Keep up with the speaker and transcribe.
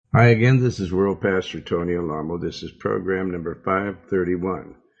Hi again, this is World Pastor Tony Alamo. This is program number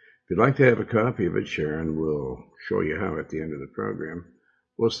 531. If you'd like to have a copy of it, Sharon will show you how at the end of the program.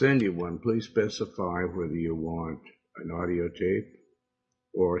 We'll send you one. Please specify whether you want an audio tape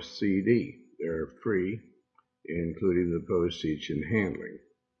or CD. They're free, including the postage and handling.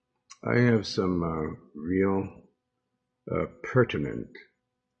 I have some real pertinent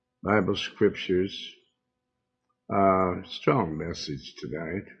Bible scriptures. Strong message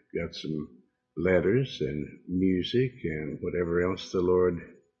tonight. Got some letters and music and whatever else the Lord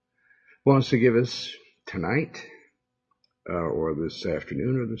wants to give us tonight, or this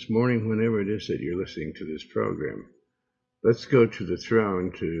afternoon, or this morning, whenever it is that you're listening to this program. Let's go to the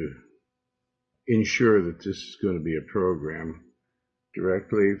throne to ensure that this is going to be a program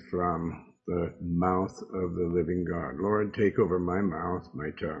directly from the mouth of the living God. Lord, take over my mouth,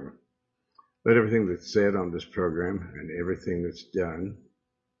 my tongue. Let everything that's said on this program and everything that's done,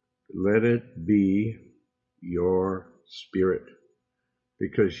 let it be your Spirit.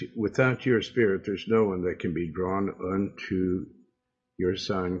 Because without your Spirit, there's no one that can be drawn unto your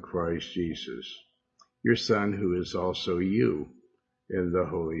Son, Christ Jesus. Your Son, who is also you in the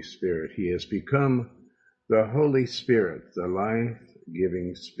Holy Spirit. He has become the Holy Spirit, the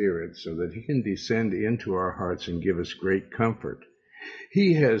life-giving Spirit, so that he can descend into our hearts and give us great comfort.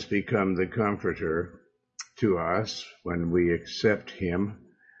 He has become the comforter to us when we accept him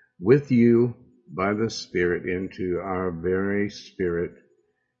with you by the Spirit into our very spirit,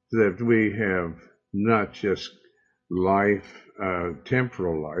 that we have not just life,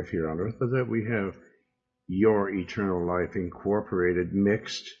 temporal life here on earth, but that we have your eternal life incorporated,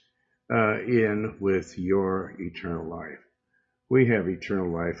 mixed in with your eternal life. We have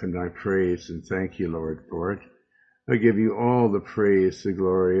eternal life, and I praise and thank you, Lord, for it. I give you all the praise, the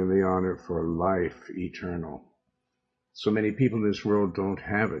glory, and the honor for life eternal. So many people in this world don't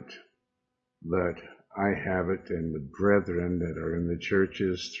have it, but I have it, and the brethren that are in the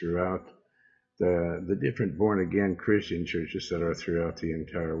churches throughout the different born-again Christian churches that are throughout the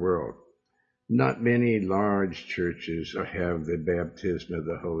entire world. Not many large churches have the baptism of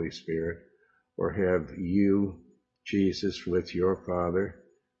the Holy Spirit, or have you, Jesus, with your Father,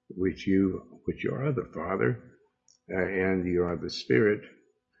 which you are the Father, and you are the Spirit.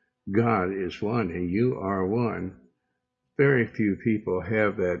 God is one, and you are one. Very few people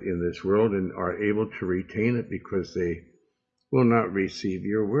have that in this world and are able to retain it because they will not receive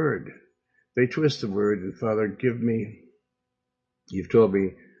your word. They twist the word, and Father, you've told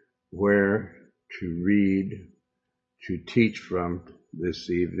me where to read, to teach from this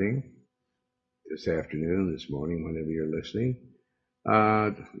evening, this afternoon, this morning, whenever you're listening.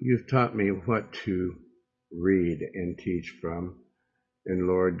 You've taught me what to read and teach from. And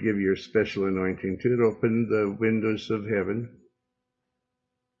Lord, give your special anointing to it. Open the windows of heaven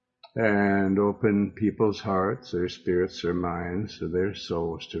and open people's hearts, their spirits, their minds, their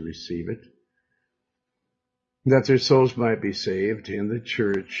souls to receive it. That their souls might be saved, and the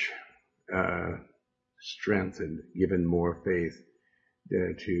church strengthened, given more faith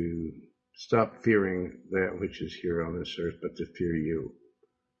to stop fearing that which is here on this earth, but to fear you.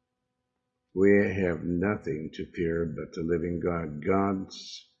 We have nothing to fear but the living God.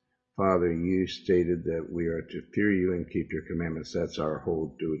 God's Father, you stated that we are to fear you and keep your commandments. That's our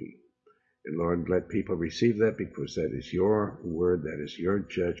whole duty. And Lord, let people receive that, because that is your word, that is your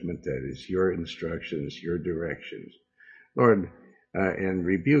judgment, that is your instructions, your directions. Lord, and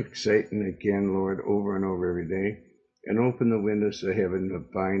rebuke Satan again, Lord, over and over every day, and open the windows of heaven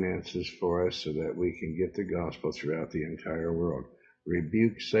of finances for us so that we can get the gospel throughout the entire world.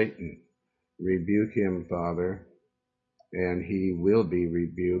 Rebuke Satan. Rebuke him, Father, and he will be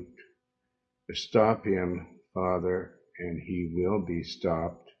rebuked. Stop him, Father, and he will be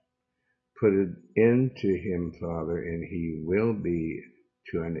stopped. Put it into him, Father, and he will be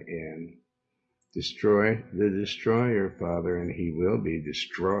to an end. Destroy the destroyer, Father, and he will be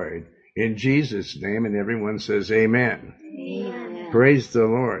destroyed. In Jesus' name, and everyone says amen. Amen. Praise the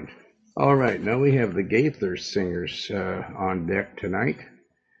Lord. All right, now we have the Gaither singers on deck tonight.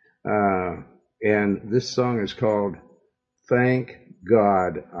 And this song is called Thank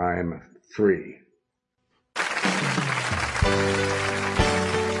God I'm Free. For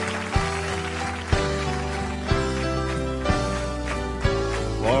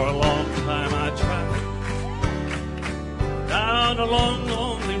a long time I traveled down a long,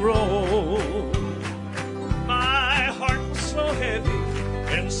 lonely road. My heart was so heavy,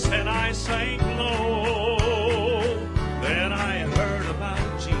 and said I sank low. Then I heard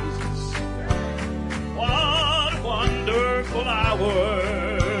about Jesus. What a wonderful hour.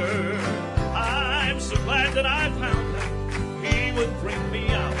 I'm so glad that I found out He would bring me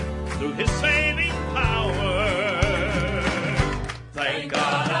out.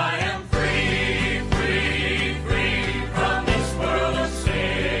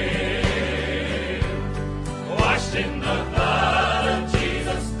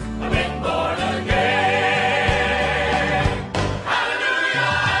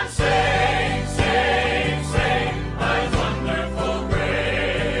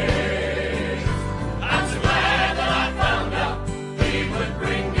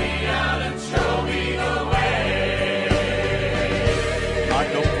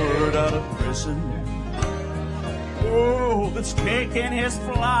 person, oh, that's taking his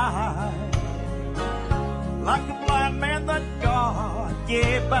flight. Like the blind man that God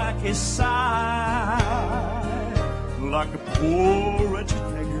gave back his sight. Like a poor wretched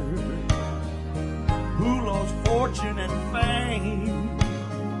beggar who lost fortune and fame.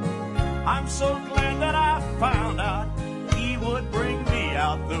 I'm so glad that I found out he would bring me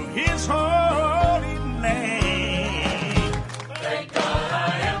out through his holy name. Thank God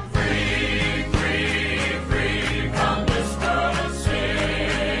I am free, free, free from this world of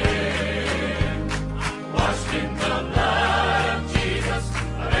sin. I'm washed in the blood of Jesus.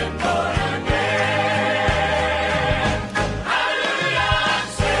 I've been born again. Hallelujah, I'm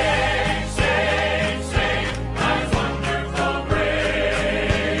saved, saved, saved by His wonderful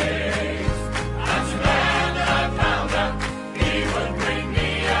grace. I'm so glad that I found out He would bring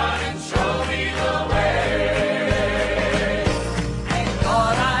me out and show me the way. Thank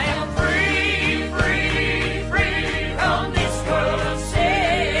God I am free, free, free from this world of sin.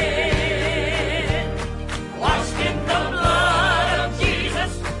 Washed in the blood of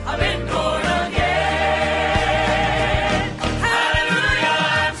Jesus, I've been born again. Hallelujah,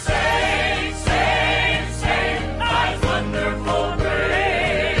 I'm saved, saved, saved by His wonderful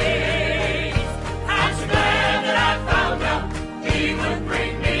grace. I'm so glad that I found out He would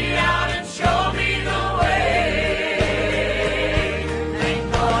bring me out and show me the way.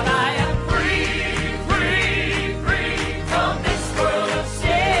 Thank God I am free, free, free from this world of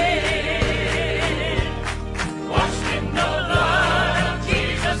sin. Washed in the blood of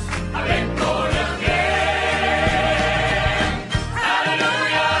Jesus, I've been born again.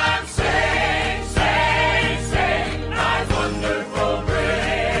 Hallelujah, I'm saved, saved, saved by His wonderful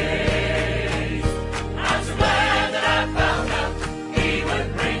grace. I'm so glad that I found out He would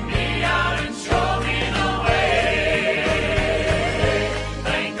bring me out and show me the way.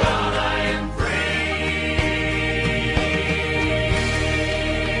 Thank God I am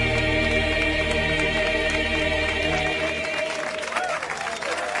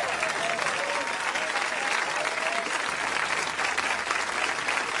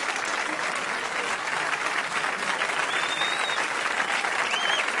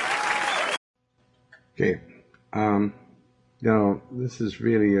Okay. Now, this is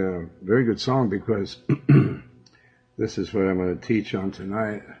really a very good song because this is what I'm going to teach on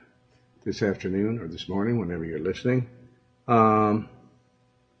tonight, this afternoon, or this morning, whenever you're listening, from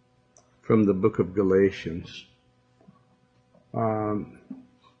the book of Galatians.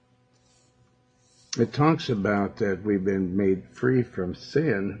 It talks about that we've been made free from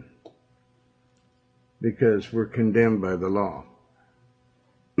sin because we're condemned by the law.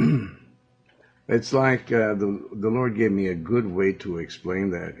 It's like the Lord gave me a good way to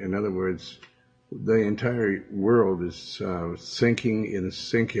explain that. In other words, the entire world is sinking in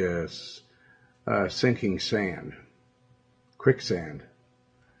sinking sand, quicksand.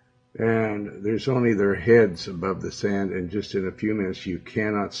 And there's only their heads above the sand, and just in a few minutes you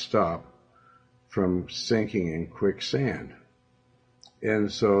cannot stop from sinking in quicksand. And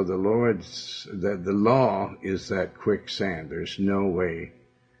so the law is that quicksand. There's no way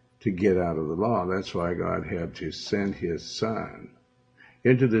to get out of the law. That's why God had to send His Son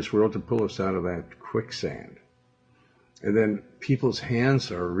into this world to pull us out of that quicksand. And then people's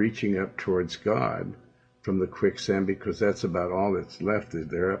hands are reaching up towards God from the quicksand because that's about all that's left.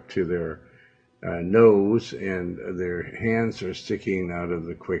 They're up to their nose and their hands are sticking out of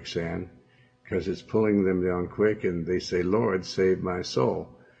the quicksand because it's pulling them down quick, and they say, Lord, save my soul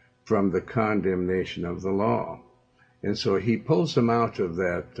from the condemnation of the law. And so He pulls them out of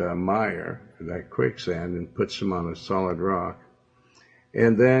that mire, that quicksand, and puts them on a solid rock.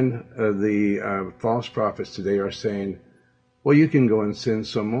 And then the false prophets today are saying, well, you can go and sin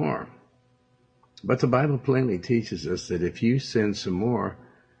some more. But the Bible plainly teaches us that if you sin some more,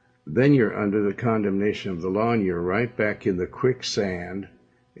 then you're under the condemnation of the law, and you're right back in the quicksand,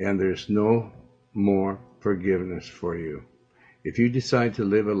 and there's no more forgiveness for you. If you decide to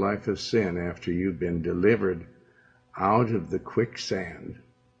live a life of sin after you've been delivered out of the quicksand,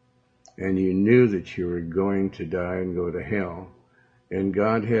 and you knew that you were going to die and go to hell, and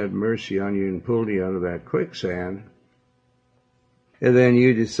God had mercy on you and pulled you out of that quicksand, and then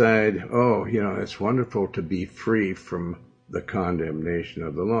you decide, oh, it's wonderful to be free from the condemnation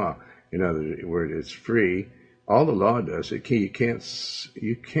of the law. In other words, it's free. All the law does, you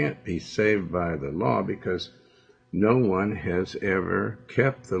can't be saved by the law because no one has ever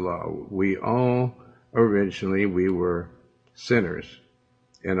kept the law. We all originally were sinners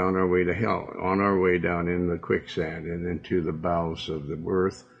and on our way to hell, on our way down in the quicksand and into the bowels of the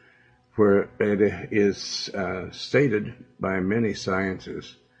earth, where it is stated by many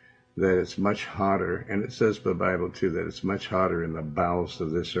scientists that it's much hotter, and it says in the Bible too that it's much hotter in the bowels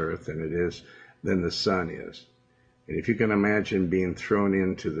of this earth than the sun is. And if you can imagine being thrown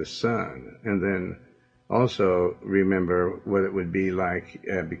into the sun, and then also remember what it would be like,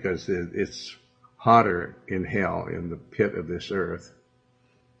 because it's hotter in hell, in the pit of this earth,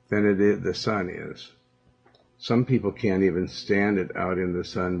 than the sun is. Some people can't even stand it out in the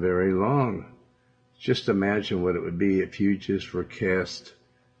sun very long. Just imagine what it would be if you just were cast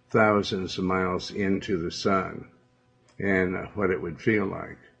thousands of miles into the sun, and what it would feel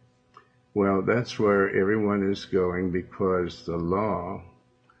like. Well, that's where everyone is going, because the law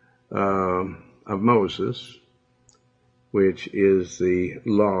of Moses, which is the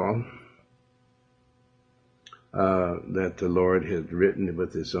law that the Lord had written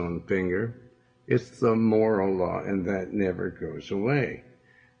with his own finger, it's the moral law, and that never goes away.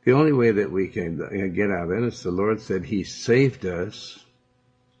 The only way that we can get out of it is the Lord said he saved us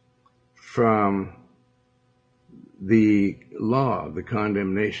from the law, the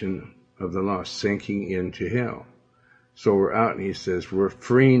condemnation of the law, sinking into hell. So we're out, and he says we're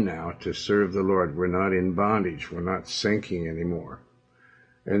free now to serve the Lord. We're not in bondage. We're not sinking anymore.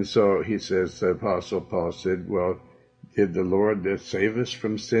 And so he says, the Apostle Paul said, well, did the Lord save us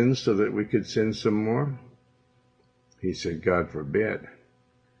from sin so that we could sin some more? He said, God forbid.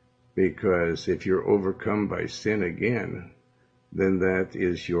 Because if you're overcome by sin again, then that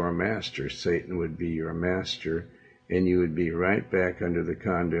is your master. Satan would be your master, and you would be right back under the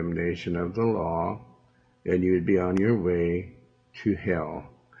condemnation of the law, and you would be on your way to hell.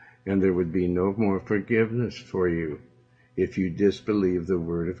 And there would be no more forgiveness for you if you disbelieve the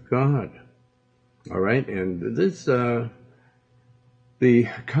word of God. All right, and this, the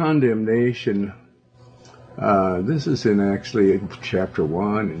condemnation, this is in actually chapter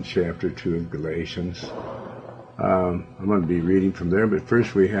 1 and chapter 2 of Galatians. I'm going to be reading from there, but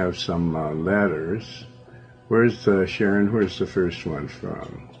first we have some letters. Where's Sharon? Where's the first one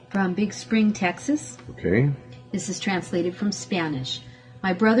from? From Big Spring, Texas. Okay. This is translated from Spanish.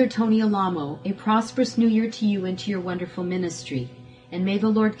 My brother Tony Alamo, a prosperous new year to you and to your wonderful ministry, and may the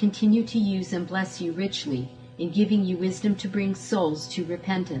Lord continue to use and bless you richly in giving you wisdom to bring souls to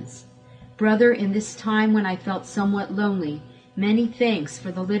repentance. Brother, in this time when I felt somewhat lonely, many thanks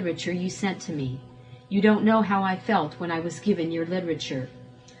for the literature you sent to me. You don't know how I felt when I was given your literature.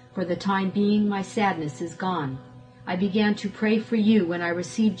 For the time being, my sadness is gone. I began to pray for you when I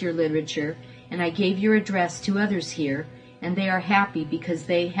received your literature, and I gave your address to others here, and they are happy because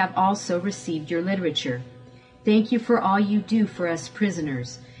they have also received your literature. Thank you for all you do for us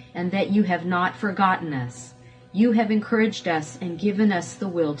prisoners, and that you have not forgotten us. You have encouraged us and given us the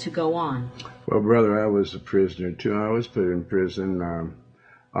will to go on. Well, brother, I was a prisoner too. I was put in prison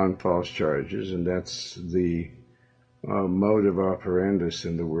on false charges, and that's the modus operandi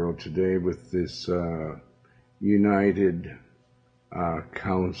in the world today with this united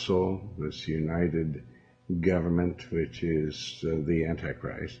council, this united government, which is the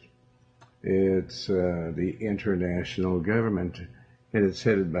Antichrist. It's the international government, and it's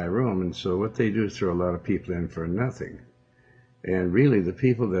headed by Rome. And so what they do is throw a lot of people in for nothing. And really, the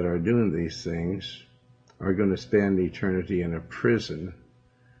people that are doing these things are going to spend eternity in a prison.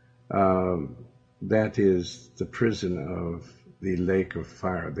 That is the prison of the lake of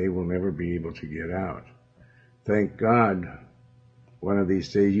fire. They will never be able to get out. Thank God, one of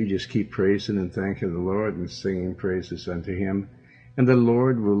these days you just keep praising and thanking the Lord and singing praises unto him, and the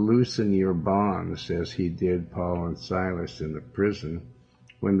Lord will loosen your bonds, as he did Paul and Silas in the prison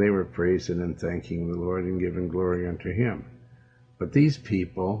when they were praising and thanking the Lord and giving glory unto him. But these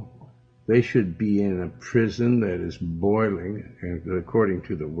people, they should be in a prison that is boiling, and according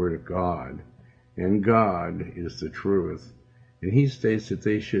to the Word of God. And God is the truth. And he states that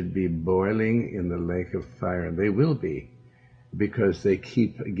they should be boiling in the lake of fire. And they will be, because they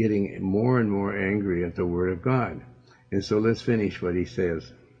keep getting more and more angry at the Word of God. And so let's finish what he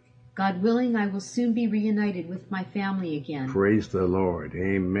says. God willing, I will soon be reunited with my family again. Praise the Lord.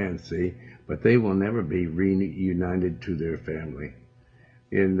 Amen. See? But they will never be reunited to their family.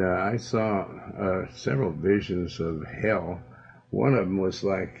 And I saw several visions of hell. One of them was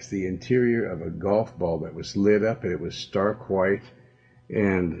like the interior of a golf ball that was lit up, and it was stark white.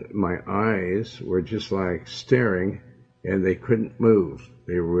 And my eyes were just like staring, and they couldn't move.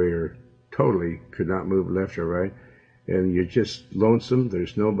 They were totally could not move left or right. And you're just lonesome.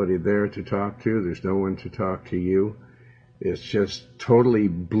 There's nobody there to talk to. There's no one to talk to you. It's just totally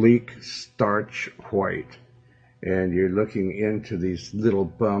bleak, starch white. And you're looking into these little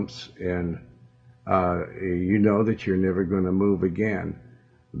bumps, and you know that you're never going to move again.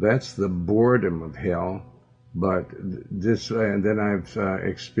 That's the boredom of hell. But this, and then I've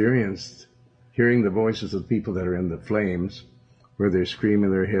experienced hearing the voices of people that are in the flames, where they're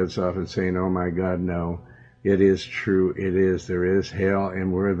screaming their heads off and saying, "Oh my God, no, it is true, there is hell,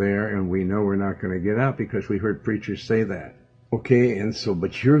 and we're there, and we know we're not going to get out because we heard preachers say that." Okay, and so,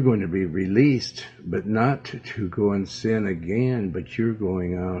 but you're going to be released, but not to go and sin again, but you're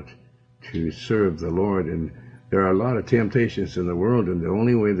going out to serve the Lord. And there are a lot of temptations in the world, and the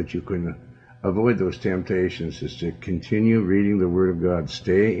only way that you can avoid those temptations is to continue reading the Word of God.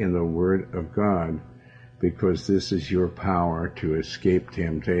 Stay in the Word of God, because this is your power to escape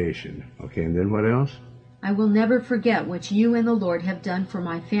temptation. Okay, and then what else? I will never forget what you and the Lord have done for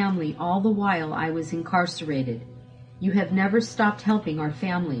my family all the while I was incarcerated. You have never stopped helping our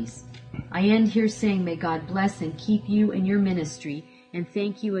families. I end here saying may God bless and keep you and your ministry, and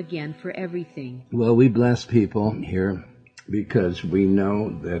thank you again for everything. Well, we bless people here because we know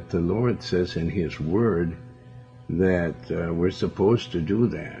that the Lord says in His Word that we're supposed to do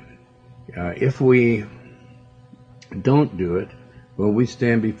that. If we don't do it, when we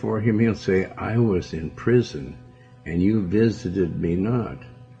stand before Him, He'll say, "I was in prison, and you visited me not.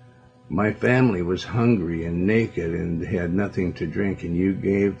 My family was hungry and naked and had nothing to drink, and you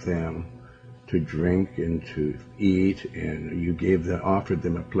gave them to drink and to eat, and you offered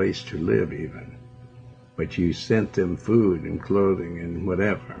them a place to live even. But you sent them food and clothing and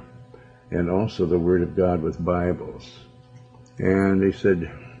whatever, and also the Word of God with Bibles." And they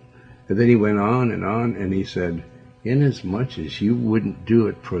said, and then he went on, and he said, "Inasmuch as you wouldn't do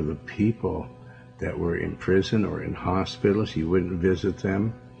it for the people that were in prison or in hospitals, you wouldn't visit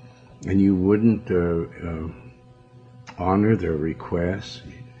them, and you wouldn't honor their requests,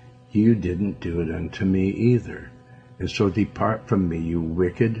 you didn't do it unto me either. And so depart from me, you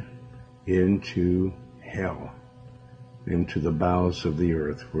wicked, into hell, into the bowels of the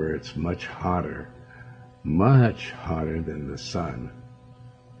earth, where it's much hotter than the sun.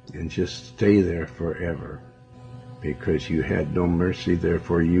 And just stay there forever, because you had no mercy,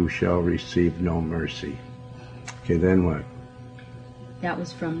 therefore you shall receive no mercy." Okay, then what? That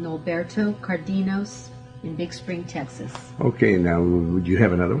was from Norberto Cardenos in Big Spring, Texas. Okay, now, would you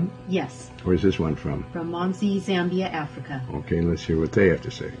have another one? Yes. Where's this one from? From Monzi, Zambia, Africa. Okay, let's hear what they have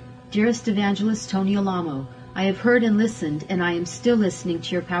to say. Dearest Evangelist Tony Alamo, I have heard and listened, and I am still listening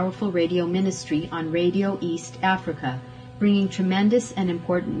to your powerful radio ministry on Radio East Africa, bringing tremendous and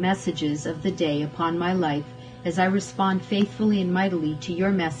important messages of the day upon my life as I respond faithfully and mightily to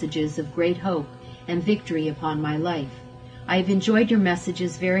your messages of great hope and victory upon my life. I have enjoyed your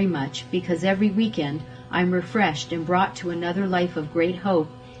messages very much because every weekend I am refreshed and brought to another life of great hope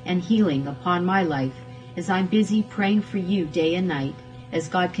and healing upon my life as I'm busy praying for you day and night as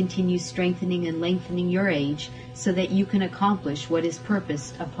God continues strengthening and lengthening your age so that you can accomplish what is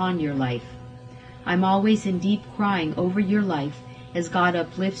purposed upon your life. I'm always in deep crying over your life as God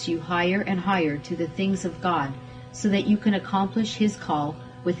uplifts you higher and higher to the things of God so that you can accomplish His call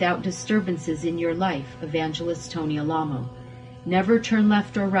without disturbances in your life, Evangelist Tony Alamo. Never turn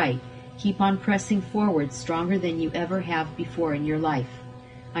left or right. Keep on pressing forward stronger than you ever have before in your life.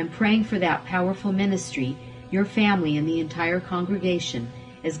 I'm praying for that powerful ministry, your family, and the entire congregation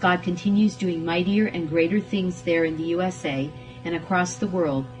as God continues doing mightier and greater things there in the USA and across the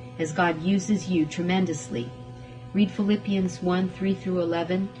world as God uses you tremendously. Read Philippians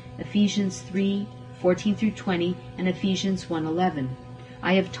 1:3-11, Ephesians 3:14-20, and Ephesians 1:11.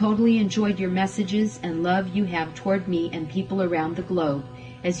 I have totally enjoyed your messages and love you have toward me and people around the globe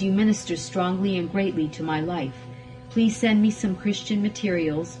as you minister strongly and greatly to my life. Please send me some Christian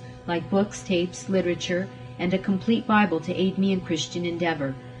materials like books, tapes, literature, and a complete Bible to aid me in Christian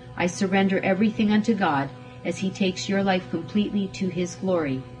endeavor. I surrender everything unto God as He takes your life completely to His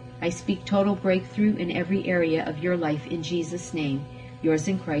glory. I speak total breakthrough in every area of your life in Jesus' name. Yours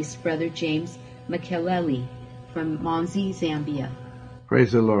in Christ, Brother James Makelele from Monzi, Zambia.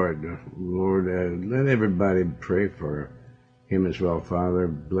 Praise the Lord. Lord, let everybody pray for him as well. Father,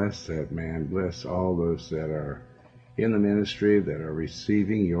 bless that man. Bless all those that are in the ministry, that are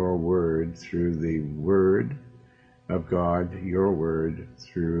receiving your word through the word of God, your word,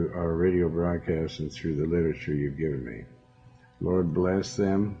 through our radio broadcast and through the literature you've given me. Lord, bless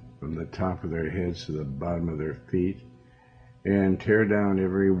them from the top of their heads to the bottom of their feet, and tear down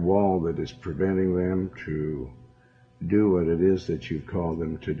every wall that is preventing them to do what it is that you've called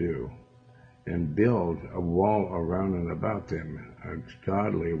them to do, and build a wall around and about them, a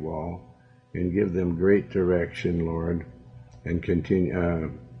godly wall, and give them great direction, Lord, and continue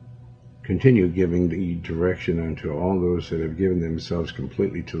giving the direction unto all those that have given themselves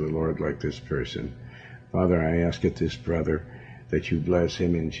completely to the Lord like this person. Father, I ask it this brother, that you bless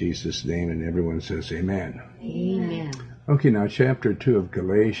him in Jesus' name. And everyone says amen. Amen. Okay, now chapter 2 of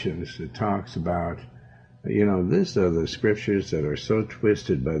Galatians, it talks about, these are the scriptures that are so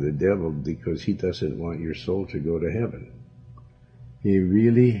twisted by the devil because he doesn't want your soul to go to heaven. He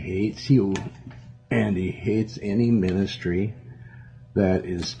really hates you, and he hates any ministry that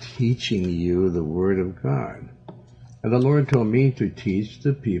is teaching you the Word of God. And the Lord told me to teach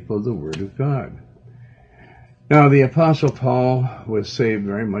the people the Word of God. Now, the Apostle Paul was saved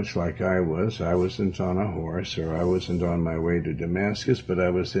very much like I was. I wasn't on a horse, or I wasn't on my way to Damascus, but I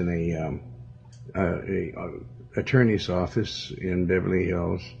was in a attorney's office in Beverly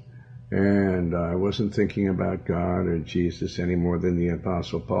Hills, and I wasn't thinking about God or Jesus any more than the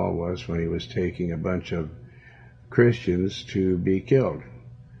Apostle Paul was when he was taking a bunch of Christians to be killed,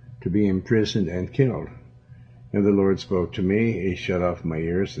 to be imprisoned and killed. And the Lord spoke to me. He shut off my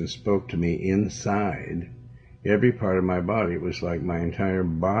ears and spoke to me inside. Every part of my body, it was like my entire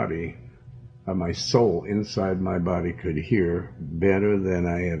body, my soul inside my body could hear better than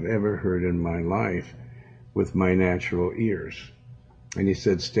I have ever heard in my life with my natural ears. And he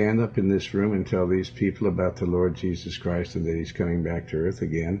said, stand up in this room and tell these people about the Lord Jesus Christ and that he's coming back to earth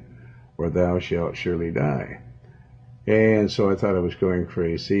again, or thou shalt surely die. And so I thought I was going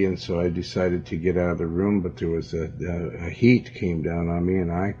crazy, and so I decided to get out of the room, but there was a heat came down on me,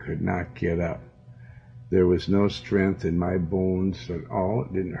 and I could not get up. There was no strength in my bones at all.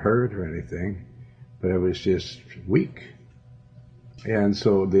 It didn't hurt or anything, but I was just weak. And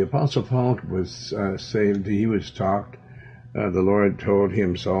so the Apostle Paul was saved. He was talked. The Lord told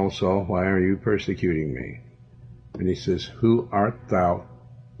him, Saul, Saul, why are you persecuting me? And he says, who art thou,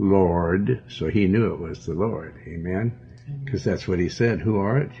 Lord? So he knew it was the Lord. Amen? Because that's what he said. Who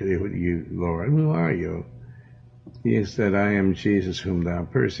art you, Lord? Who are you? He said, I am Jesus whom thou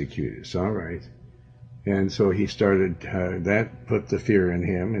persecutest. All right. And so he started, that put the fear in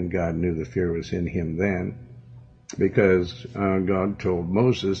him, and God knew the fear was in him then, because God told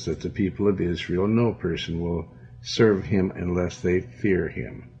Moses that the people of Israel, no person will serve him unless they fear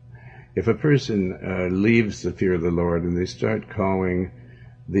him. If a person leaves the fear of the Lord and they start calling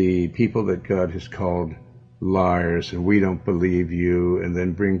the people that God has called liars, and we don't believe you, and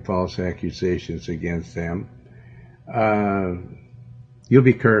then bring false accusations against them, you'll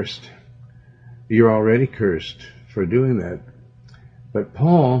be cursed. You're already cursed for doing that. But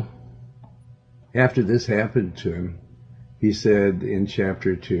Paul, after this happened to him, he said in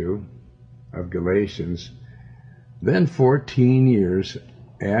chapter 2 of Galatians, then 14 years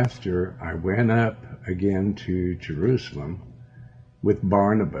after I went up again to Jerusalem with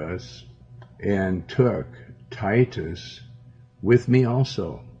Barnabas and took Titus with me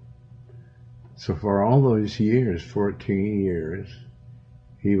also. So for all those years, 14 years,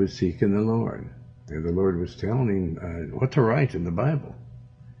 he was seeking the Lord. And the Lord was telling him what to write in the Bible.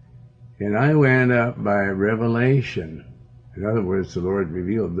 And I went up by revelation. In other words, the Lord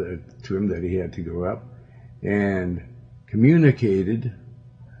revealed to him that he had to go up and communicated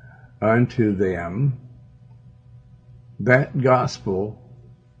unto them that gospel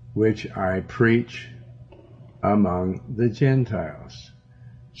which I preach among the Gentiles.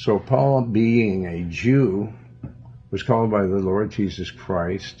 So Paul, being a Jew, was called by the Lord Jesus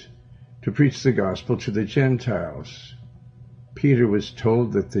Christ to preach the gospel to the Gentiles. Peter was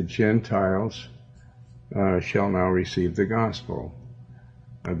told that the Gentiles shall now receive the gospel.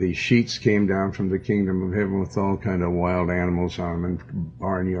 The sheets came down from the kingdom of heaven with all kind of wild animals on them, and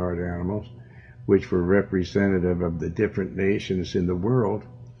barnyard animals, which were representative of the different nations in the world.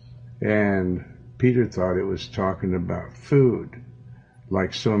 And Peter thought it was talking about food,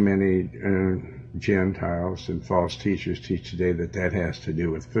 like so many Gentiles and false teachers teach today that has to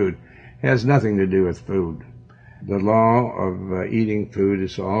do with food. It has nothing to do with food. The law of eating food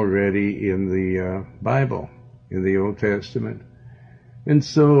is already in the Bible, in the Old Testament. And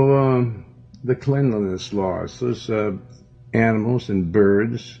so the cleanliness laws, those animals and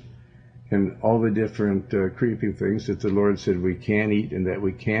birds and all the different creeping things that the Lord said we can eat and that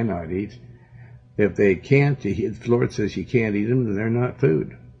we cannot eat, if they can't, if the Lord says you can't eat them, then they're not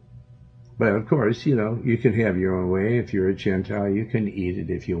food. But of course, you can have your own way. If you're a Gentile, you can eat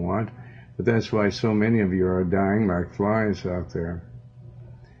it if you want. But that's why so many of you are dying like flies out there.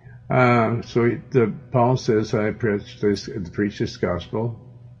 Paul says, I preached this gospel.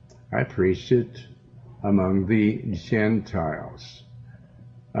 I preached it among the Gentiles.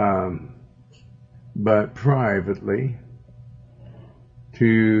 But privately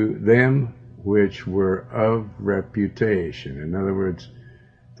to them which were of reputation. In other words,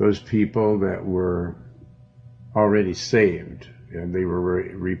 those people that were already saved, and they were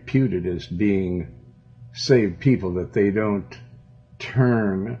reputed as being saved people, that they don't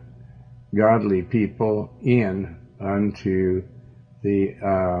turn godly people in unto the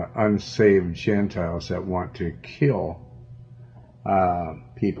unsaved Gentiles that want to kill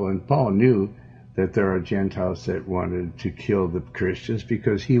people. And Paul knew that there are Gentiles that wanted to kill the Christians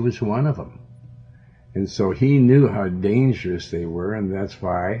because he was one of them. And so he knew how dangerous they were, and that's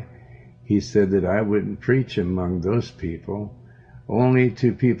why he said that I wouldn't preach among those people, only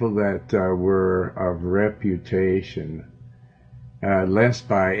to people that were of reputation, lest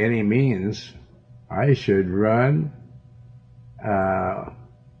by any means I should run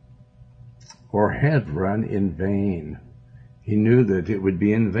or had run in vain. He knew that it would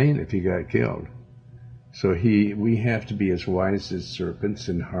be in vain if he got killed. So we have to be as wise as serpents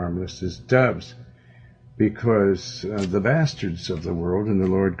and harmless as doves, because the bastards of the world, and the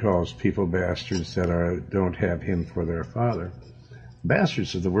Lord calls people bastards that don't have him for their father,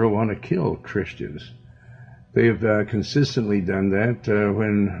 bastards of the world want to kill Christians. They've consistently done that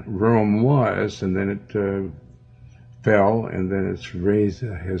when Rome was, and then it fell, and then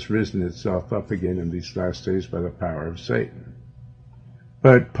has risen itself up again in these last days by the power of Satan.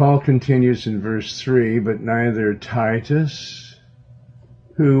 But Paul continues in verse 3, but neither Titus,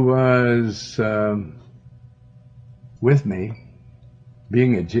 who was with me,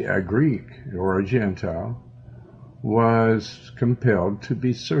 being a Greek or a Gentile, was compelled to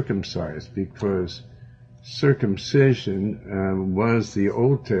be circumcised, because circumcision was the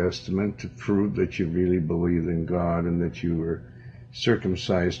Old Testament to prove that you really believed in God and that you were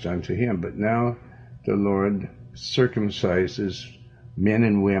circumcised unto him. But now the Lord circumcises men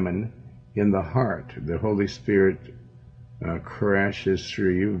and women in the heart. The Holy Spirit crashes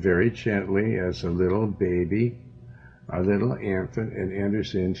through you very gently as a little baby, a little infant, and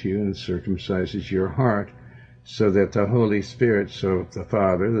enters into you and circumcises your heart, so that the Holy Spirit, so the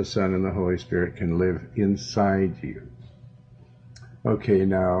Father, the Son, and the Holy Spirit can live inside you. Okay,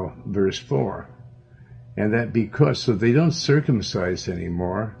 now verse 4. And that because, so they don't circumcise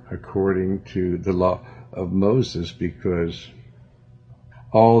anymore according to the law of Moses, because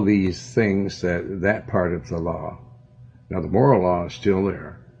all these things, that part of the law, now the moral law is still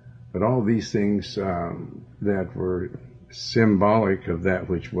there, but all these things that were symbolic of that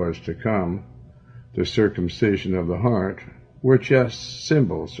which was to come, the circumcision of the heart, were just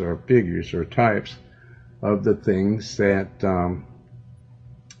symbols or figures or types of the things that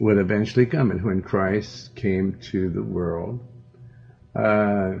would eventually come. And when Christ came to the world,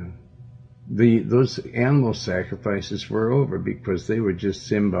 those animal sacrifices were over, because they were just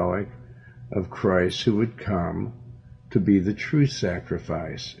symbolic of Christ who would come to be the true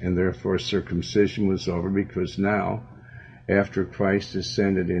sacrifice. And therefore circumcision was over, because now, after Christ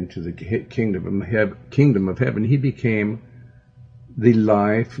ascended into the kingdom of heaven, he became the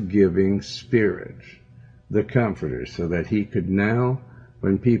life-giving Spirit, the Comforter, so that he could now,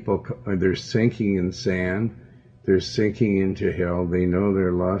 when people, they're sinking in sand, they're sinking into hell, they know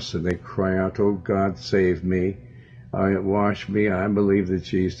they're lost, and they cry out, "Oh God, save me, wash me, I believe that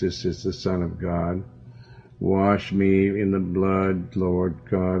Jesus is the Son of God. Wash me in the blood, Lord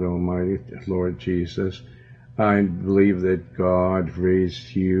God Almighty, Lord Jesus. I believe that God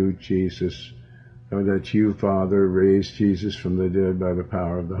raised you, Jesus, or that you, Father, raised Jesus from the dead by the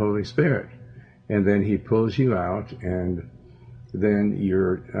power of the Holy Spirit." And then he pulls you out, and then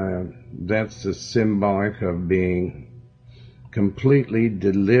that's the symbolic of being completely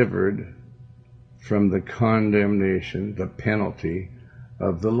delivered from the condemnation, the penalty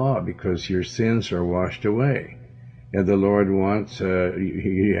of the law, because your sins are washed away. And the Lord wants,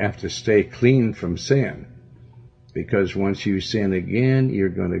 you have to stay clean from sin, because once you sin again, you're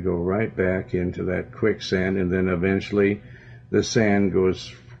going to go right back into that quicksand, and then eventually the sand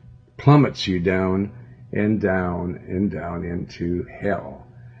plummets you down and down and down into hell.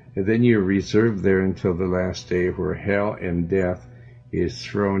 And then you're reserved there until the last day, where hell and death is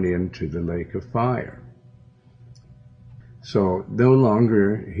thrown into the lake of fire. So no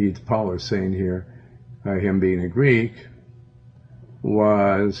longer, Paul is saying here, him being a Greek,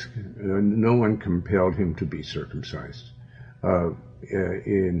 no one compelled him to be circumcised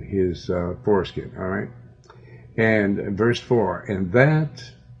in his foreskin, all right? And verse 4, and that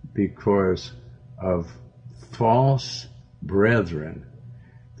because of false brethren.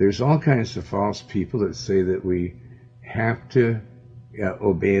 There's all kinds of false people that say that we have to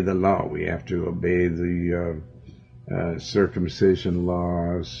obey the law. We have to obey the circumcision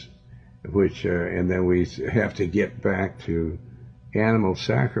laws, and then we have to get back to animal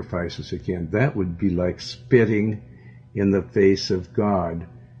sacrifices again. That would be like spitting in the face of God,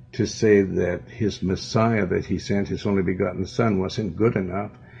 to say that his Messiah that he sent, his only begotten Son, wasn't good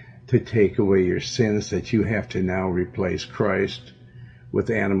enough to take away your sins, that you have to now replace Christ with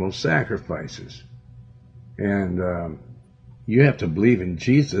animal sacrifices. And you have to believe in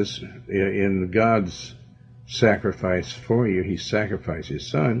Jesus, in God's sacrifice for you. He sacrificed his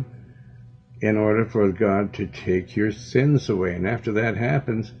son in order for God to take your sins away. And after that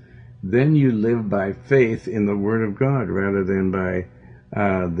happens, then you live by faith in the Word of God rather than by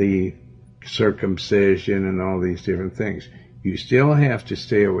the circumcision and all these different things. You still have to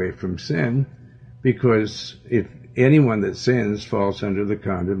stay away from sin, because if anyone that sins falls under the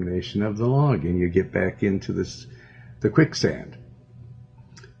condemnation of the law, and you get back into the quicksand.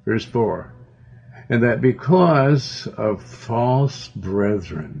 Verse 4, and that because of false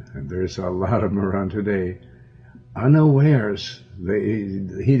brethren, and there's a lot of them around today, unawares,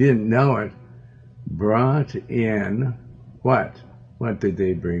 he didn't know it, brought in what? What did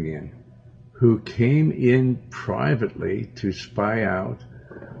they bring in? Who came in privately to spy out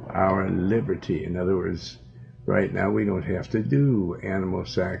our liberty. In other words, right now we don't have to do animal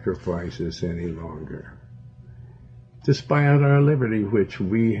sacrifices any longer. To spy out our liberty, which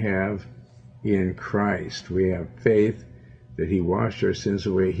we have in Christ. We have faith that he washed our sins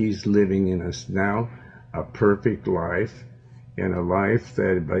away. He's living in us now, a perfect life, and a life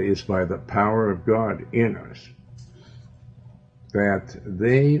that is by the power of God in us, that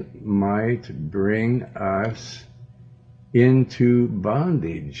they might bring us into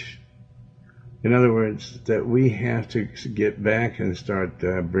bondage. In other words, that we have to get back and start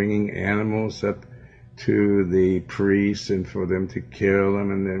bringing animals up to the priests and for them to kill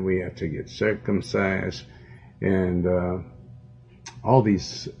them, and then we have to get circumcised, and all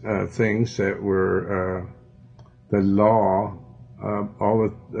these things that were the law. All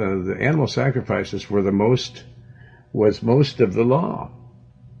the animal sacrifices were most of the law.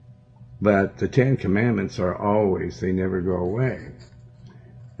 But the Ten Commandments are always, they never go away.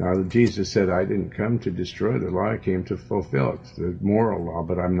 Now, Jesus said, I didn't come to destroy the law, I came to fulfill it, the moral law,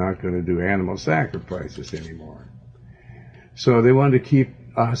 but I'm not going to do animal sacrifices anymore. So they wanted to keep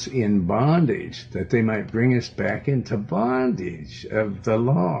us in bondage, that they might bring us back into bondage of the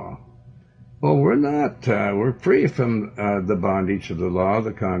law. Well, we're not, we're free from the bondage of the law,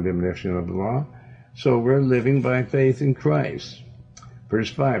 the condemnation of the law. So we're living by faith in Christ.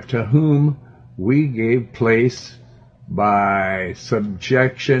 Verse 5, to whom we gave place by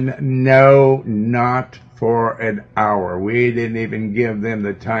subjection, no, not for an hour. We didn't even give them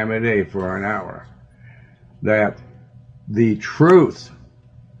the time of day for an hour. That the truth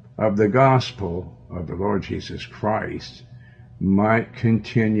of the gospel of the Lord Jesus Christ might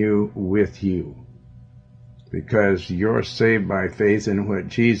continue with you, because you're saved by faith in what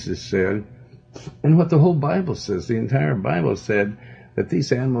Jesus said and what the whole Bible says. The entire Bible said that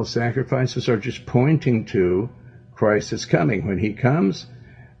these animal sacrifices are just pointing to Christ is coming. When he comes,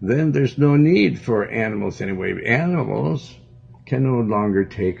 then there's no need for animals anyway. Animals can no longer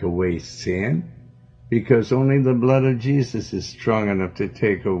take away sin, because only the blood of Jesus is strong enough to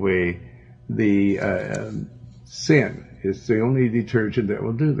take away the sin. It's the only detergent that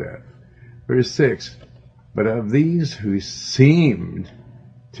will do that. Verse 6, but of these who seemed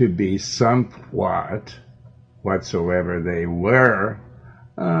to be somewhat, whatsoever they were,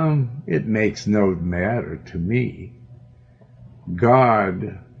 it makes no matter to me.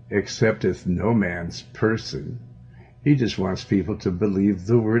 God accepteth no man's person. He just wants people to believe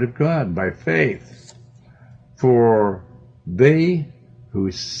the word of God by faith. For they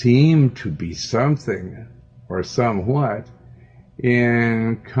who seem to be something or somewhat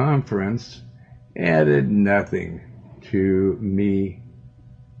in conference added nothing to me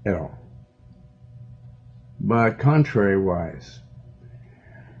at all, but contrariwise.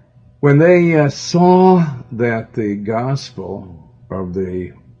 When they saw that the gospel of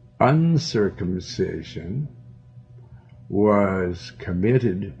the uncircumcision was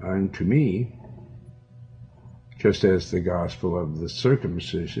committed unto me, just as the gospel of the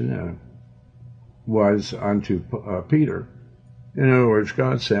circumcision was unto Peter. In other words,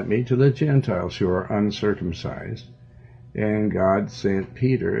 God sent me to the Gentiles who are uncircumcised, and God sent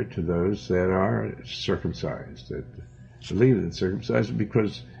Peter to those that are circumcised, that believe in circumcised,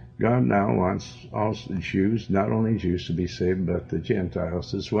 because God now wants all Jews, not only Jews, to be saved, but the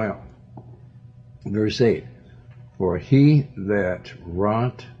Gentiles as well. Verse 8, for he that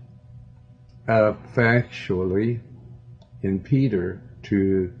wrought effectually in Peter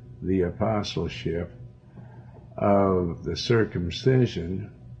to the apostleship of the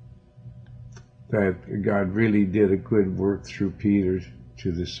circumcision, that God really did a good work through Peter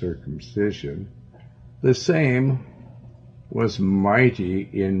to the circumcision, the same was mighty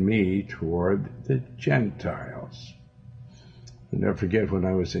in me toward the Gentiles. I'll never forget when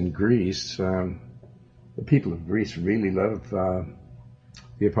I was in Greece, the people of Greece really love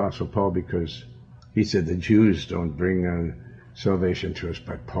the Apostle Paul, because he said the Jews don't bring salvation to us,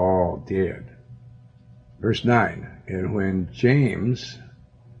 but Paul did. Verse 9, and when James,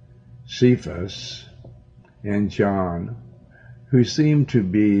 Cephas, and John, who seemed to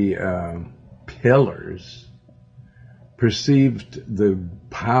be pillars, perceived the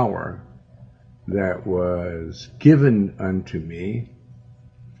power that was given unto me,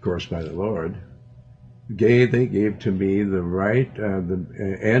 of course by the Lord, they gave to me the right,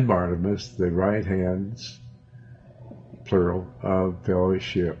 and Barnabas, the right hands, plural, of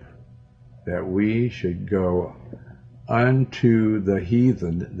fellowship, that we should go unto the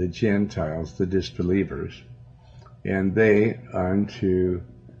heathen, the Gentiles, the disbelievers, and they unto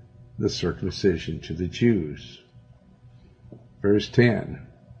the circumcision, to the Jews. Verse 10,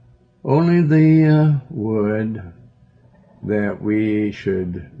 only they would that we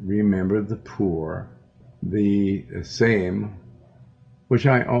should remember the poor, the same which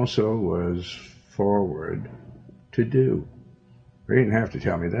I also was forward to do. They didn't have to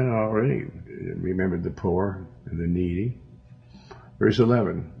tell me that. I already remembered the poor and the needy. Verse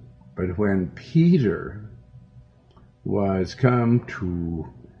 11, but when Peter was come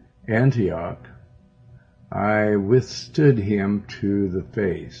to Antioch, I withstood him to the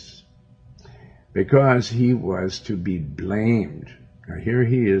face, because he was to be blamed. Now here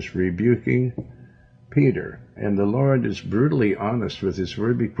he is rebuking Peter, and the Lord is brutally honest with his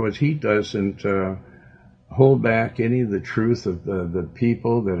word, because he doesn't hold back any of the truth of the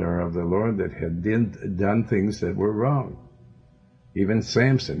people that are of the Lord that had done things that were wrong. Even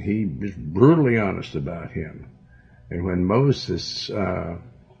Samson, he was brutally honest about him. And when Moses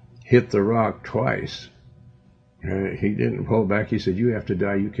hit the rock twice, he didn't hold back. He said, you have to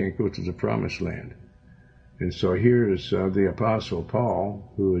die. You can't go to the promised land. And so here's the Apostle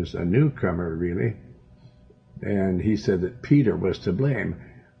Paul, who is a newcomer, really. And he said that Peter was to blame.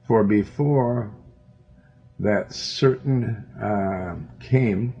 For before that certain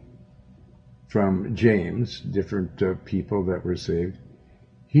came from James, different people that were saved,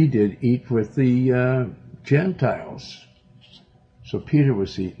 he did eat with the Gentiles. So Peter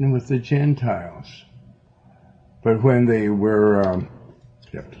was eating with the Gentiles. But when they were,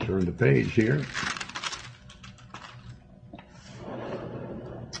 you have to turn the page here.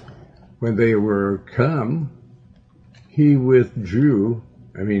 When they were come, he withdrew.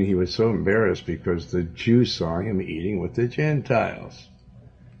 I mean, he was so embarrassed because the Jews saw him eating with the Gentiles.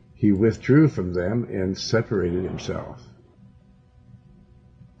 He withdrew from them and separated himself,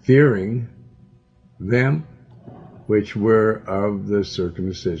 fearing them which were of the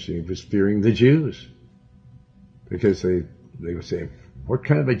circumcision. He was fearing the Jews, because they would say, what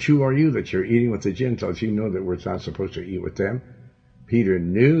kind of a Jew are you that you're eating with the Gentiles? You know that we're not supposed to eat with them. Peter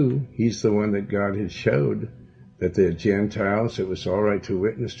knew he's the one that God had showed that the Gentiles, it was all right to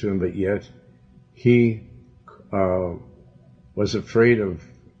witness to them, but yet he was afraid of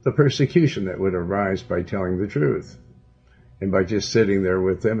the persecution that would arise by telling the truth and by just sitting there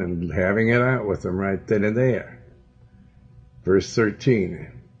with them and having it out with them right then and there. Verse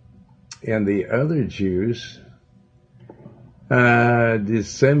 13, and the other Jews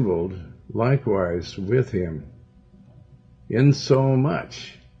dissembled likewise with him,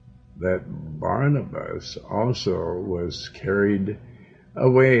 insomuch that Barnabas also was carried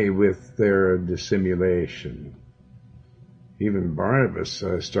away with their dissimulation. Even Barnabas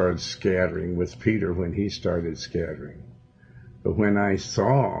started scattering with Peter when he started scattering. But when I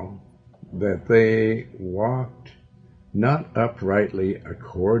saw that they walked not uprightly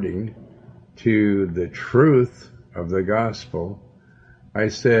according to the truth of the gospel, I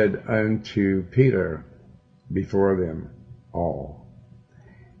said unto Peter before them all,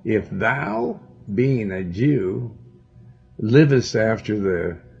 if thou, being a Jew, livest after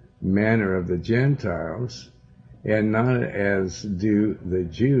the manner of the Gentiles, and not as do the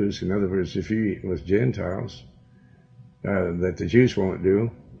Jews, in other words, if you eat with Gentiles, that the Jews won't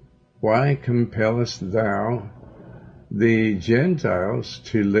do, why compellest thou the Gentiles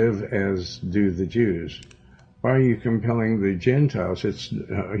to live as do the Jews? Why are you compelling the Gentiles? It's,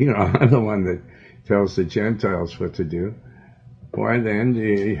 I'm the one that tells the Gentiles what to do. Why then do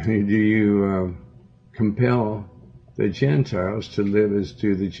you compel the Gentiles to live as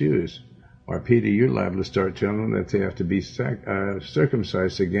do the Jews? Why, Peter, you're liable to start telling them that they have to be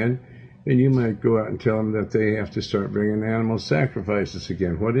circumcised again, and you might go out and tell them that they have to start bringing animal sacrifices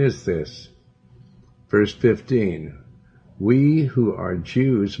again. What is this? Verse 15, we who are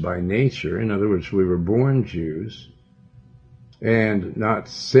Jews by nature, in other words, we were born Jews, and not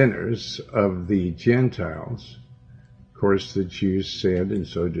sinners of the Gentiles. Of course, the Jews sinned, and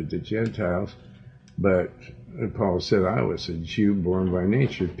so did the Gentiles. But Paul said, I was a Jew born by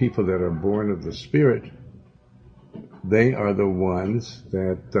nature. People that are born of the Spirit, they are the ones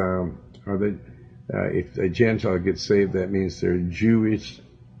that are the, if a Gentile gets saved, that means they're Jewish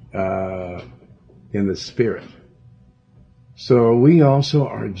in the Spirit. So we also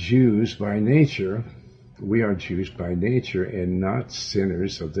are Jews by nature. We are Jews by nature and not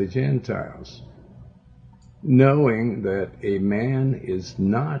sinners of the Gentiles. Knowing that a man is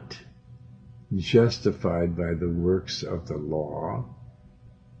not justified by the works of the law,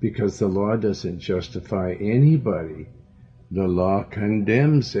 because the law doesn't justify anybody. The law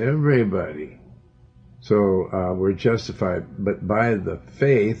condemns everybody. So we're justified, but by the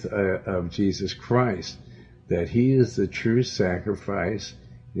faith of Jesus Christ, that he is the true sacrifice.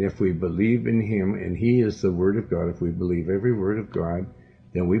 And if we believe in him, and he is the Word of God, if we believe every word of God,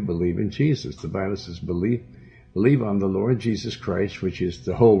 then we believe in Jesus. The Bible says, believe on the Lord Jesus Christ, which is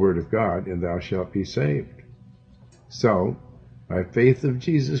the whole Word of God, and thou shalt be saved. So, by faith of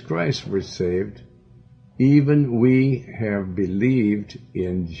Jesus Christ we're saved. Even we have believed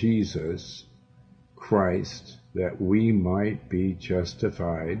in Jesus Christ, that we might be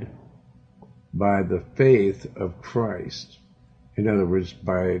justified by the faith of Christ. In other words,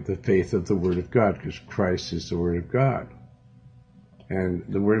 by the faith of the Word of God, because Christ is the Word of God. And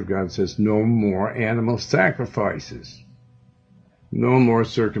the Word of God says, no more animal sacrifices. No more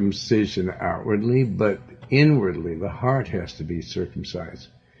circumcision outwardly, but inwardly. The heart has to be circumcised.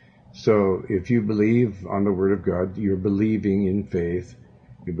 So if you believe on the Word of God, you're believing in faith.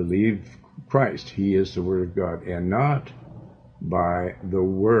 You believe Christ. He is the Word of God, and not by the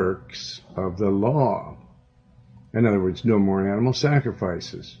works of the law. In other words, no more animal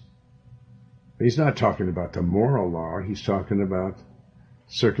sacrifices. He's not talking about the moral law. He's talking about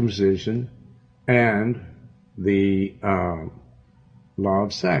circumcision and the law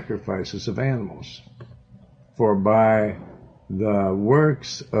of sacrifices of animals. For by the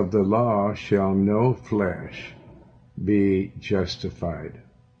works of the law shall no flesh be justified.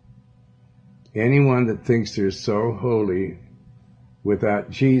 Anyone that thinks they're so holy without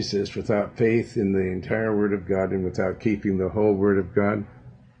Jesus, without faith in the entire Word of God, and without keeping the whole Word of God,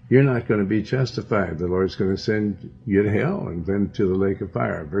 you're not going to be justified. The Lord's going to send you to hell and then to the lake of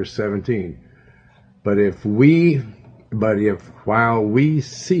fire. Verse 17. But if while we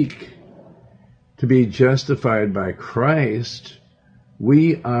seek to be justified by Christ,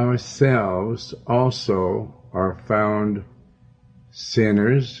 we ourselves also are found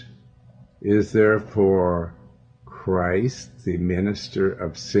sinners, is therefore Christ the minister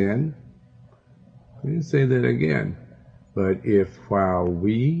of sin? Let me say that again. But if while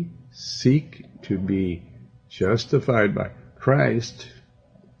we seek to be justified by Christ,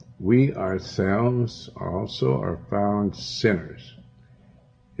 we ourselves also are found sinners,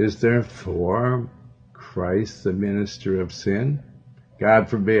 is therefore Christ the minister of sin? God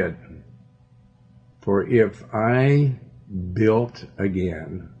forbid. For if I built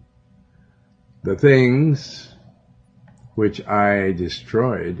again the things which I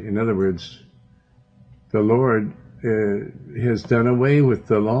destroyed, in other words, the Lord has done away with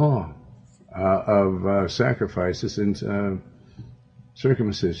the law of sacrifices and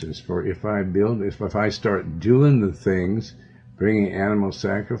circumcisions. For if I start doing the things, bringing animal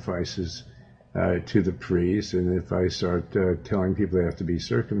sacrifices to the priest, and if I start telling people they have to be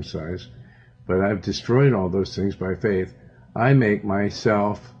circumcised, but I've destroyed all those things by faith, I make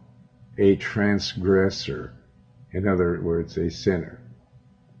myself a transgressor. In other words, a sinner.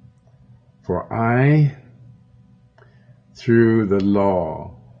 For I, through the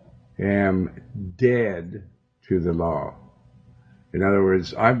law, am dead to the law. In other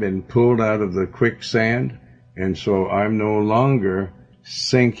words, I've been pulled out of the quicksand, and so I'm no longer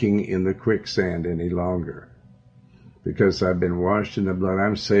sinking in the quicksand any longer. Because I've been washed in the blood,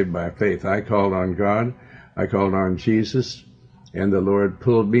 I'm saved by faith. I called on God, I called on Jesus, and the Lord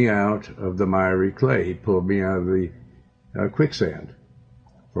pulled me out of the miry clay. He pulled me out of the quicksand.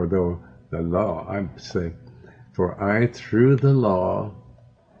 For the law, I'm saying, for I through the law,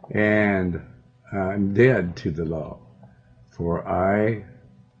 and I'm dead to the law. For I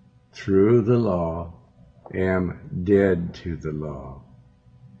through the law am dead to the law,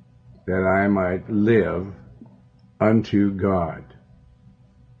 that I might live unto God.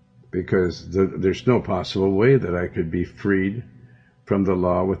 Because there's no possible way that I could be freed from the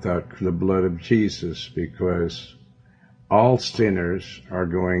law without the blood of Jesus, because all sinners are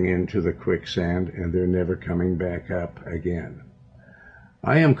going into the quicksand and they're never coming back up again.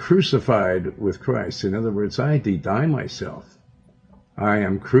 I am crucified with Christ. In other words, I deny myself. I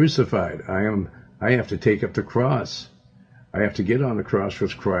am crucified. I have to take up the cross. I have to get on the cross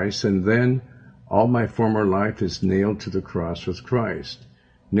with Christ, and then All my former life is nailed to the cross with Christ.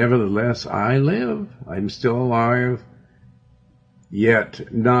 Nevertheless, I live. I'm still alive.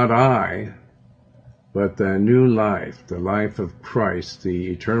 Yet not I, but the new life, the life of Christ,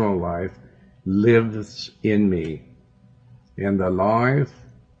 the eternal life, lives in me. And the life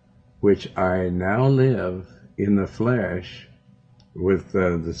which I now live in the flesh, with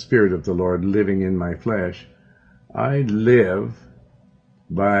the Spirit of the Lord living in my flesh, I live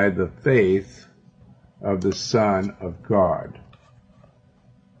by the faith of the Son of God.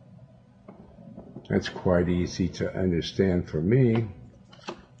 That's quite easy to understand for me,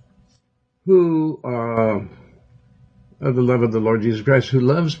 who of the love of the Lord Jesus Christ, who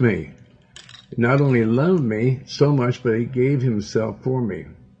loves me. Not only loved me so much, but he gave himself for me.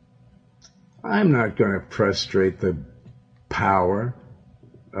 I'm not going to frustrate the power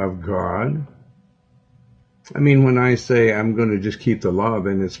of God. I mean, when I say I'm going to just keep the law,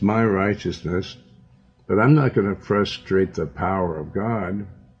 then it's my righteousness. But I'm not going to frustrate the power of God,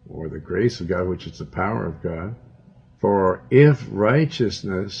 or the grace of God, which is the power of God. For if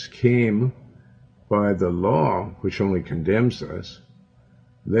righteousness came by the law, which only condemns us,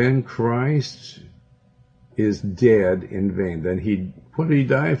 then Christ is dead in vain. Then what did he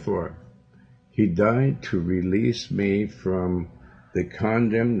die for? He died to release me from the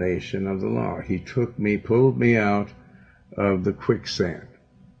condemnation of the law. He took me, pulled me out of the quicksand.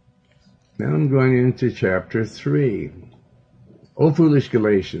 Now I'm going into chapter 3. O foolish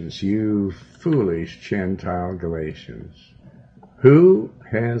Galatians, you foolish Gentile Galatians, who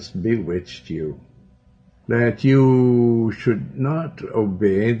has bewitched you, that you should not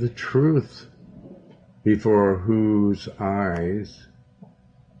obey the truth, before whose eyes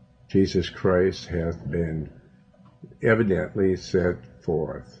Jesus Christ hath been evidently set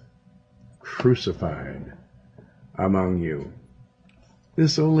forth, crucified among you?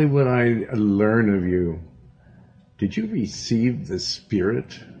 This only what I learn of you. Did you receive the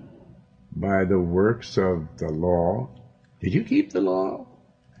Spirit by the works of the law? Did you keep the law?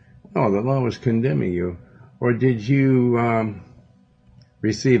 No, the law was condemning you. Or did you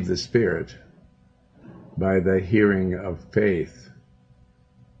receive the Spirit by the hearing of faith?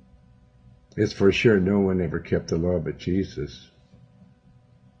 It's for sure no one ever kept the law but Jesus.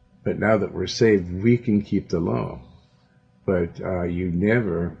 But now that we're saved, we can keep the law. But you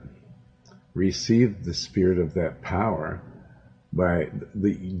never received the Spirit of that power by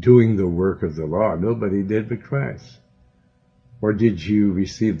doing the work of the law. Nobody did but Christ. Or did you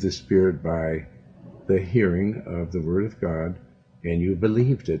receive the Spirit by the hearing of the Word of God, and you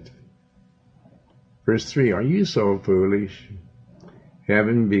believed it? Verse 3, are you so foolish?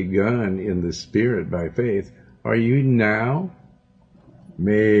 Having begun in the Spirit by faith, are you now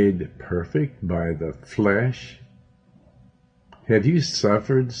made perfect by the flesh? Have you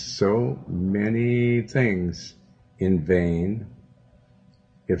suffered so many things in vain?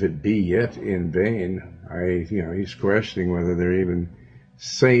 If it be yet in vain, he's questioning whether they're even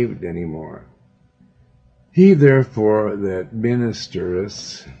saved anymore. He therefore that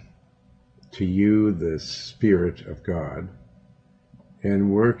ministereth to you the Spirit of God,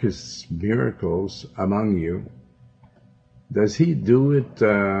 and worketh miracles among you, does he do it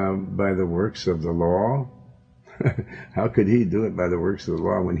by the works of the law? How could he do it by the works of the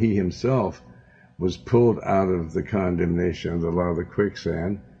law when he himself was pulled out of the condemnation of the law of the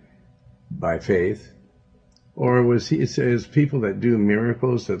quicksand by faith? Or was he, it says, people that do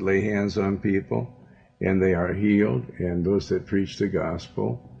miracles, that lay hands on people and they are healed, and those that preach the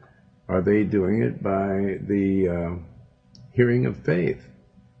gospel, are they doing it by the hearing of faith?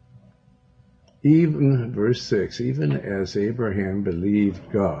 Even, verse 6, even as Abraham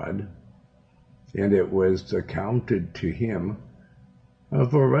believed God, and it was accounted to him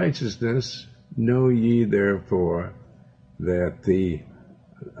for righteousness, know ye therefore that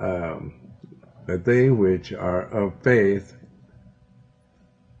that they which are of faith,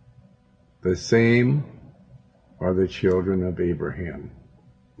 the same are the children of Abraham.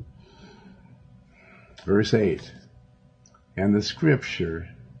 Verse 8, and the Scripture,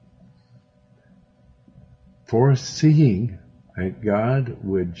 foreseeing that God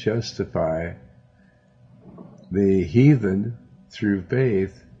would justify the heathen through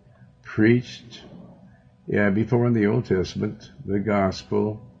faith, preached before in the Old Testament the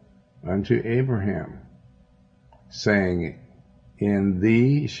gospel unto Abraham, saying, in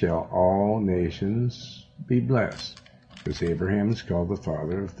thee shall all nations be blessed, because Abraham is called the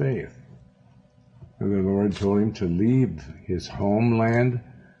father of faith. And the Lord told him to leave his homeland,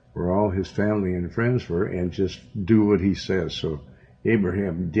 where all his family and friends were, and just do what he says. So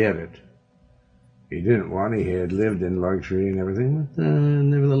Abraham did it. He didn't want it. He had lived in luxury and everything. But,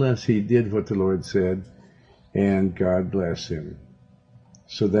 nevertheless, he did what the Lord said, and God blessed him.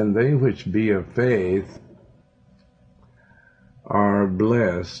 So then they which be of faith are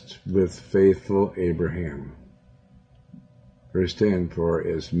blessed with faithful Abraham. Verse 10, for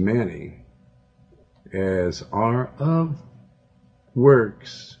as many as are of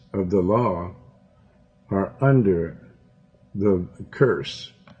works of the law are under the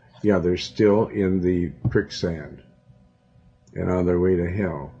curse. Yeah, they're still in the quicksand and on their way to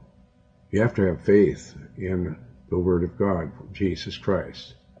hell. You have to have faith in the Word of God, Jesus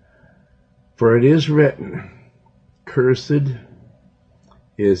Christ. For it is written, cursed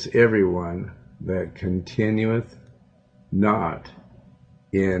is everyone that continueth not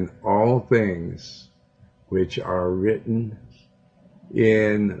in all things which are written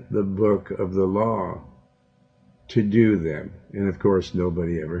in the book of the law to do them. And of course,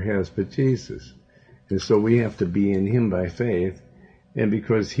 nobody ever has but Jesus. And so we have to be in him by faith. And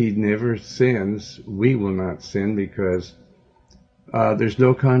because he never sins, we will not sin, because there's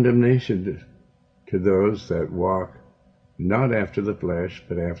no condemnation to those that walk not after the flesh,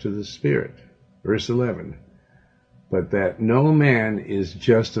 but after the Spirit. Verse 11. But that no man is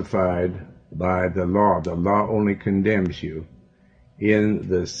justified by the law. The law only condemns you. In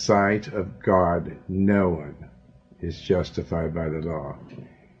the sight of God, no one is justified by the law.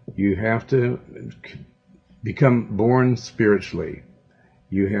 You have to become born spiritually.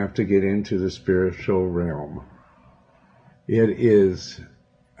 You have to get into the spiritual realm. It is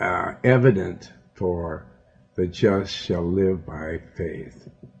evident for the just shall live by faith.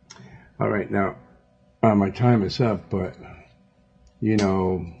 All right, now, my time is up, but,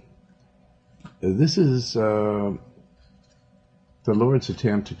 this is the Lord's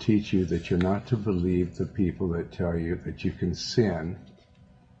attempt to teach you that you're not to believe the people that tell you that you can sin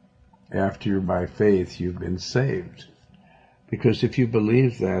after by faith you've been saved. Because if you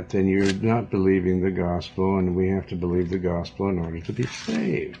believe that, then you're not believing the gospel, and we have to believe the gospel in order to be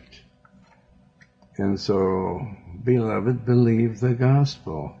saved. And so, beloved, believe the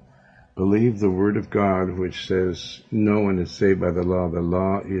gospel. Believe the word of God, which says no one is saved by the law. The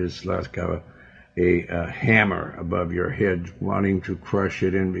law is like a hammer above your head, wanting to crush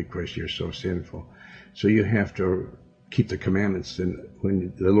it in because you're so sinful. So you have to keep the commandments, and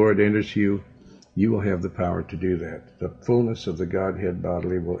when the Lord enters you, you will have the power to do that. The fullness of the Godhead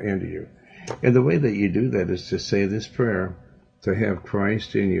bodily will enter you. And the way that you do that is to say this prayer, to have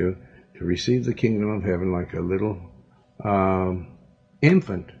Christ in you, to receive the kingdom of heaven like a little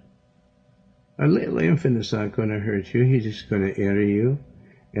infant. A little infant is not going to hurt you. He's just going to enter you.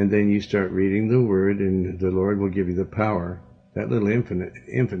 And then you start reading the Word, and the Lord will give you the power. That little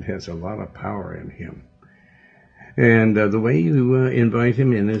infant has a lot of power in him. And the way you invite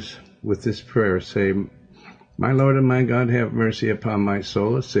him in is with this prayer. Say, my Lord and my God, have mercy upon my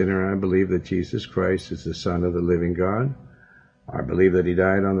soul, a sinner. I believe that Jesus Christ is the Son of the living God. I believe that he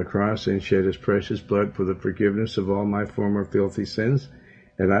died on the cross and shed his precious blood for the forgiveness of all my former filthy sins.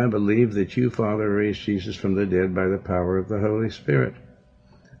 And I believe that you, Father, raised Jesus from the dead by the power of the Holy Spirit.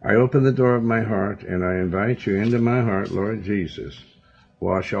 I open the door of my heart, and I invite you into my heart, Lord Jesus.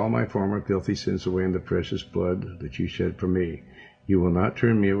 Wash all my former filthy sins away in the precious blood that you shed for me. You will not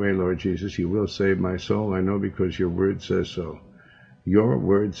turn me away, Lord Jesus. You will save my soul, I know, because your word says so. Your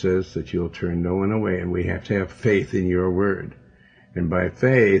word says that you'll turn no one away, and we have to have faith in your word. And by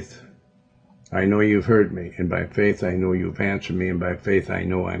faith, I know you've heard me, and by faith I know you've answered me, and by faith I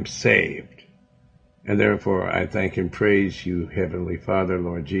know I'm saved. And therefore I thank and praise you, Heavenly Father,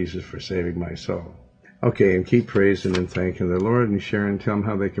 Lord Jesus, for saving my soul. Okay, and keep praising and thanking the Lord, and share and tell them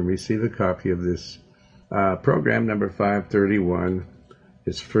how they can receive a copy of this program number 531.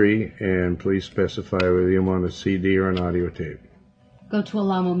 It's free, and please specify whether you want a CD or an audio tape. Go to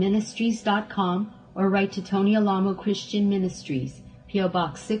alamoministries.com or write to Tony Alamo Christian Ministries, P.O.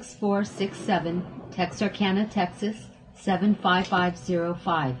 Box 6467, Texarkana, Texas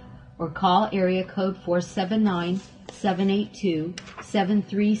 75505, or call area code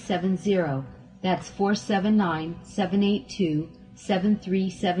 479-782-7370. That's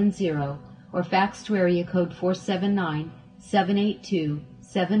 479-782-7370, or fax to area code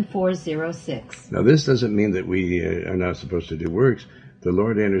 479-782-7406. Now, this doesn't mean that we are not supposed to do works. The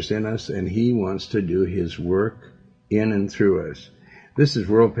Lord enters in us, and he wants to do his work in and through us. This is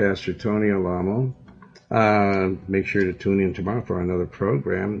World Pastor Tony Alamo. Make sure to tune in tomorrow for another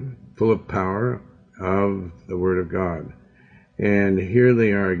program full of power of the Word of God. And here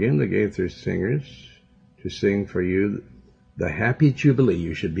they are again, the Gaither Singers, to sing for you the Happy Jubilee.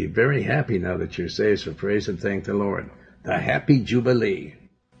 You should be very happy now that you're saved, so praise and thank the Lord. The Happy Jubilee.